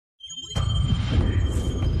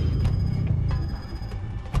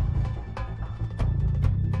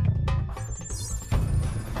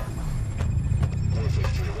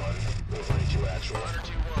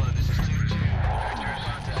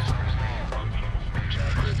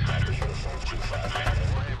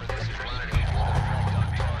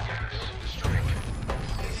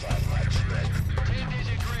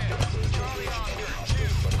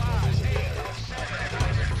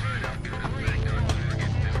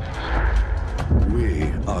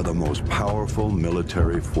are the most powerful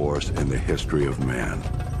military force in the history of man.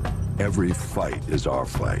 Every fight is our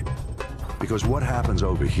fight. Because what happens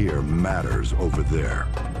over here matters over there.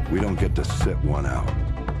 We don't get to sit one out.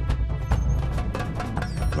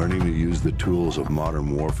 Learning to use the tools of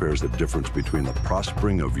modern warfare is the difference between the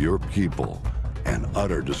prospering of your people and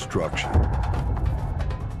utter destruction.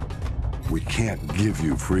 We can't give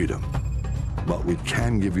you freedom, but we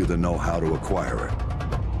can give you the know-how to acquire it.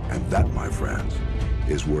 And that, my friends,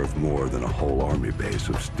 is worth more than a whole army base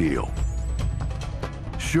of steel.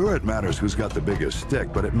 Sure, it matters who's got the biggest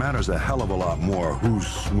stick, but it matters a hell of a lot more who's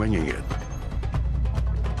swinging it.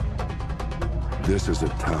 This is a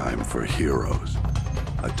time for heroes,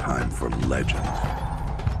 a time for legends.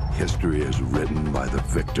 History is written by the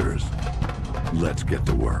victors. Let's get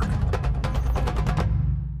to work.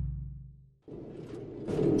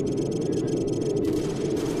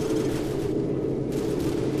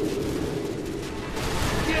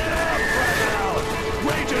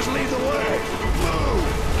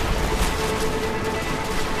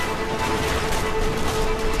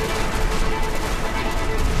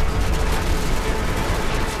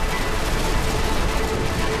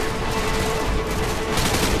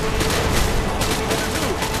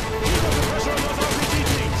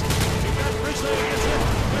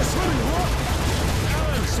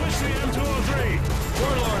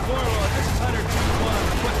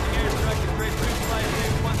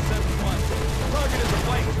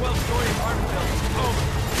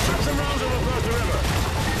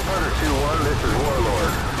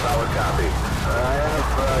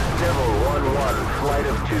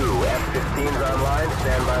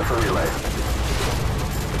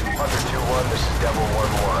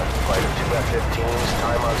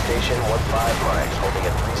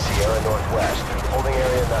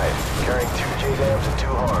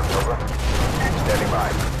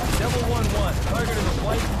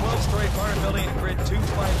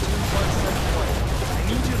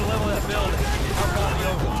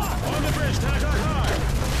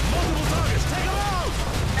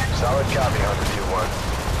 Solid copy, Hunter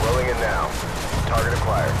 2-1. Rolling in now. Target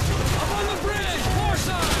acquired. Up on the bridge! Far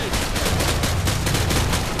side!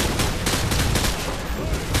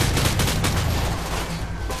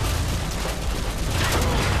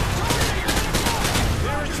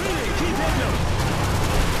 They're retreating! Keep hitting them!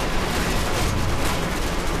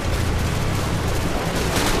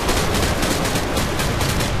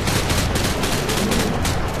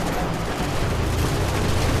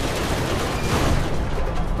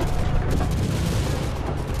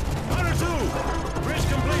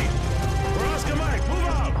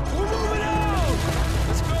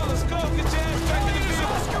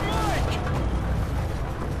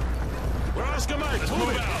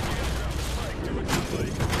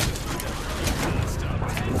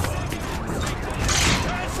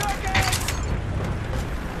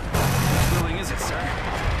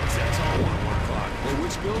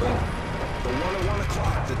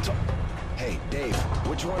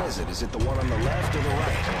 Is it the one on the left or the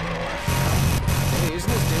right? Hey, isn't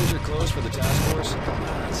this danger close for the task force?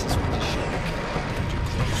 Nah, this is what the shit. Danger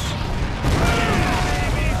close.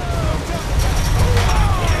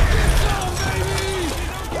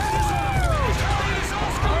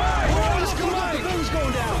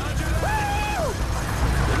 Going down.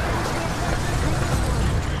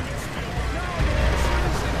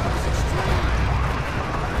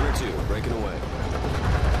 Hunter 2, breaking away.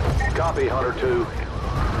 Copy, Hunter 2.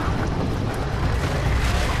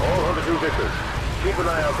 All Hunter 2 victors, keep an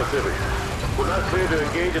eye out for civvies. We're not clear to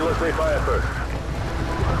engage unless they fire first.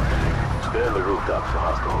 Scan the rooftops for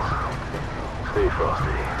hostiles. Stay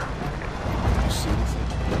frosty. See anything?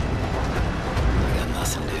 I got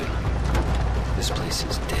nothing, dude. This place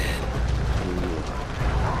is dead.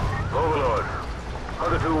 Overlord,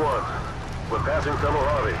 Hunter 2-1. We're passing Tunnel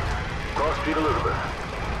Harvey. Cross Street Elizabeth.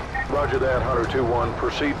 Roger that, Hunter 2-1.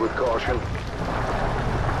 Proceed with caution.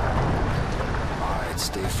 Alright,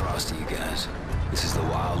 stay frosty, you guys. This is the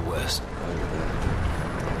Wild West.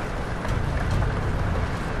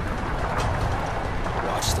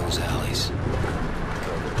 Watch those alleys.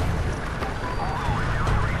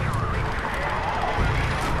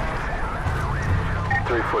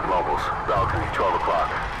 3-foot mobiles. Balcony, 12 o'clock.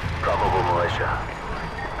 Probable militia.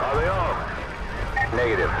 Are they armed?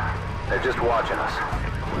 Negative. They're just watching us.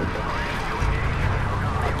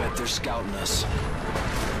 I bet they're scouting us.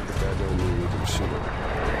 But that don't mean we can shoot them.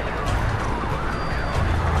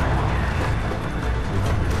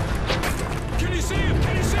 Can you see him?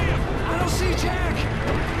 Can you see him? I don't see Jack!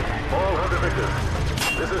 All Hunter victors.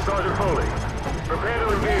 This is Sergeant Foley. Prepare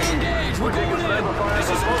to engage. Engage! We're taking going in! sniper fire This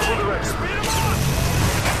from is multiple Mike! directions. Speed him up!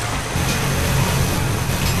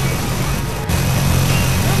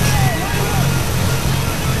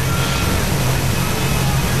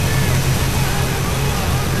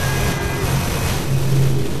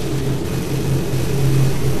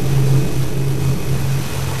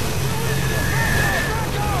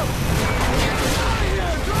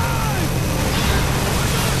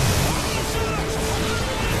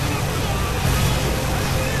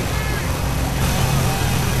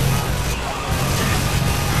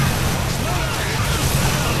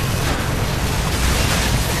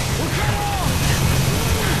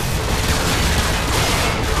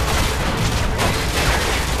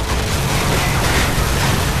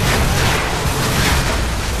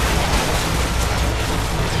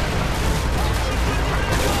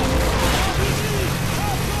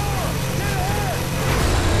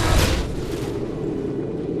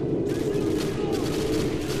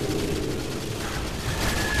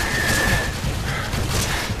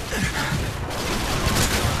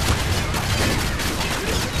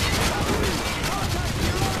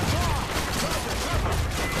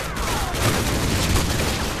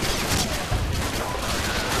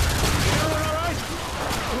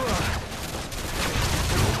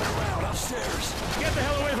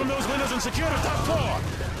 secure the top floor.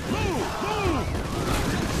 Move! Move!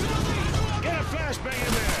 Get a flashbang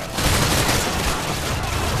in there.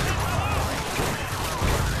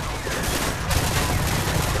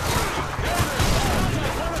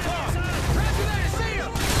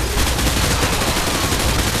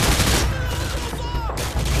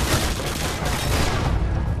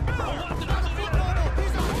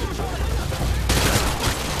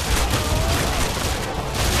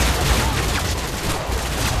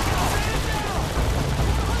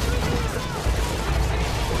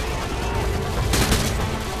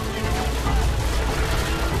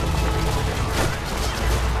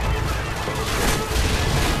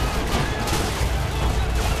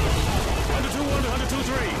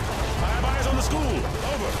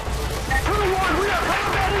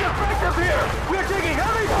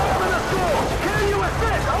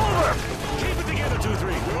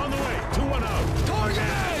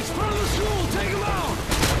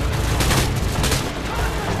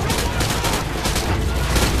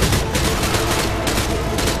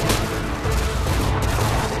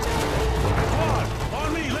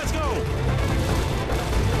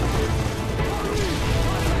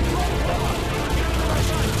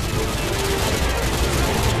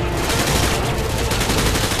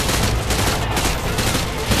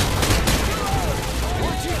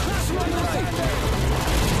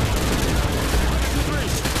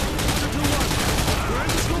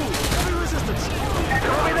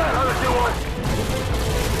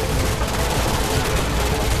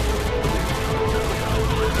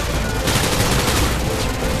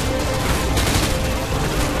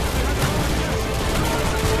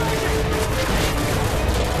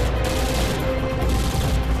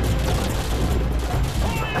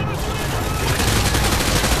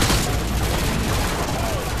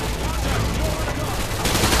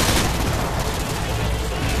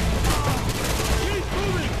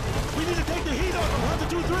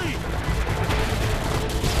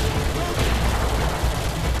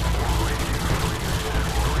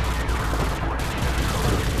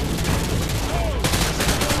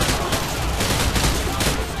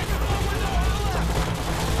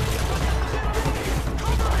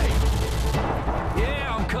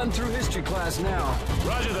 Class now.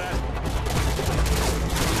 Roger that.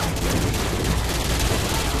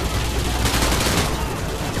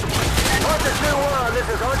 Hunter 2-1, this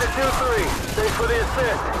is Hunter 2-3. Thanks for the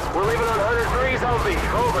assist. We're leaving on Hunter 3 zombie.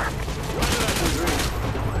 Over. Roger that, 2-3.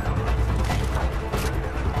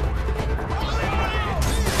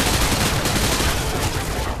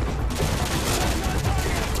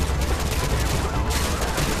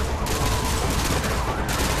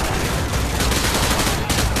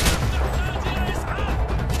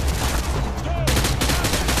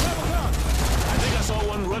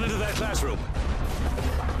 Classroom.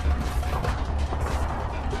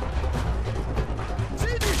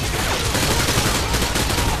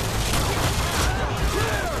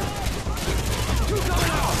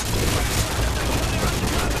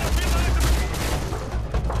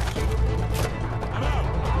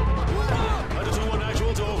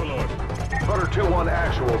 Hunter 2-1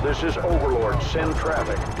 actual, this is Overlord. Send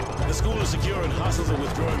traffic. The school is secure and hostiles are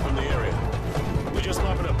withdrawing from the area. We just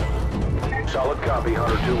mop it up now. Solid copy,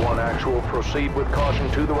 Hunter 2-1 actual. Proceed with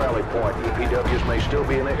caution to the rally point. EPWs may still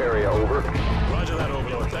be in the area, over. Roger that,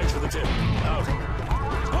 Overlord. Thanks for the tip. Out.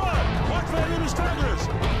 Squad! Watch for enemy stragglers!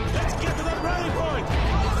 Let's get to that rally point!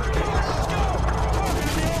 Let's go! Target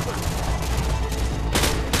in the open!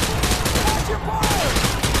 Watch your fire!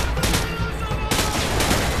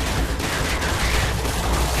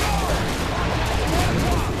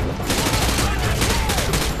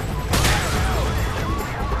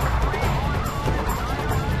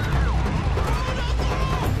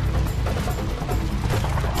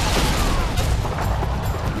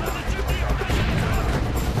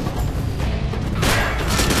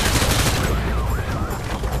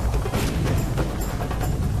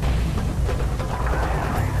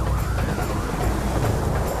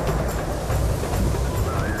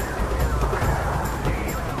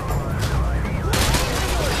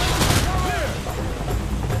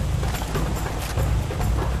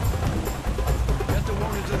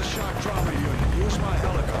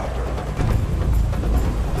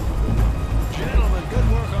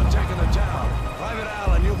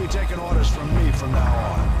 Taking orders from me from now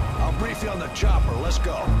on. I'll brief you on the chopper. Let's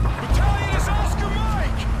go. Battalion is Oscar Mike!